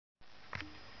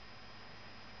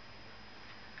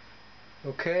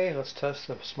Okay, let's test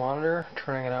this monitor.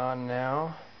 Turning it on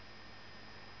now.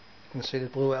 You can see the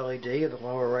blue LED in the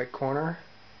lower right corner.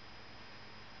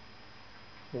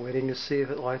 Waiting to see if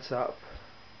it lights up.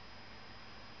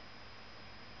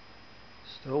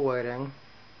 Still waiting.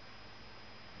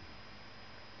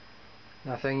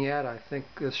 Nothing yet. I think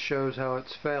this shows how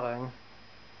it's failing.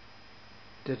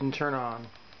 Didn't turn on.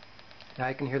 Now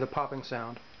you can hear the popping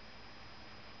sound.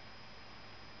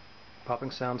 Popping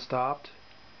sound stopped.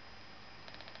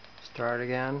 Start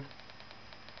again.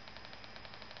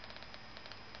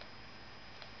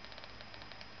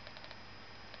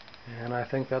 And I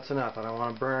think that's enough. I don't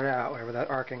want to burn it out, whatever that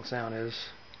arcing sound is.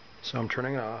 So I'm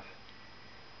turning it off.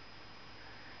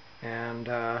 And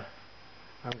I'm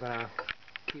going to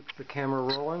keep the camera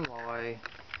rolling while I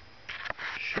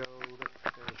show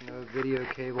that there's no video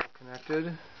cable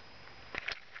connected.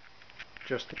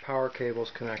 Just the power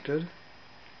cable's connected.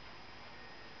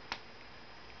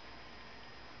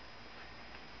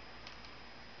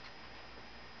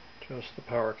 Just the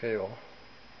power cable.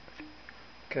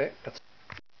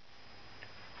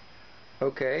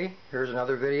 Okay, here's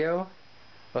another video.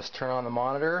 Let's turn on the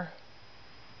monitor.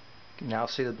 You can now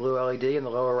see the blue LED in the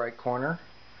lower right corner.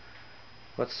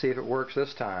 Let's see if it works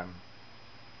this time.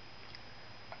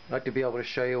 I'd like to be able to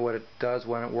show you what it does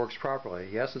when it works properly.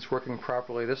 Yes, it's working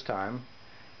properly this time.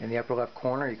 In the upper left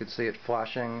corner you can see it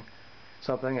flashing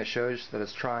something that shows that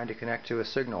it's trying to connect to a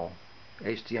signal,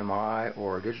 HDMI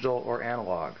or digital or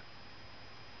analog.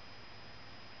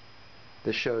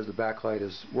 This shows the backlight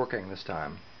is working this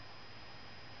time.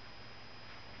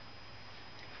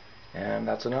 And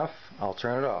that's enough. I'll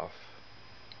turn it off.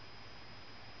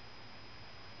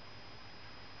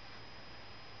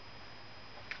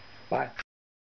 Bye.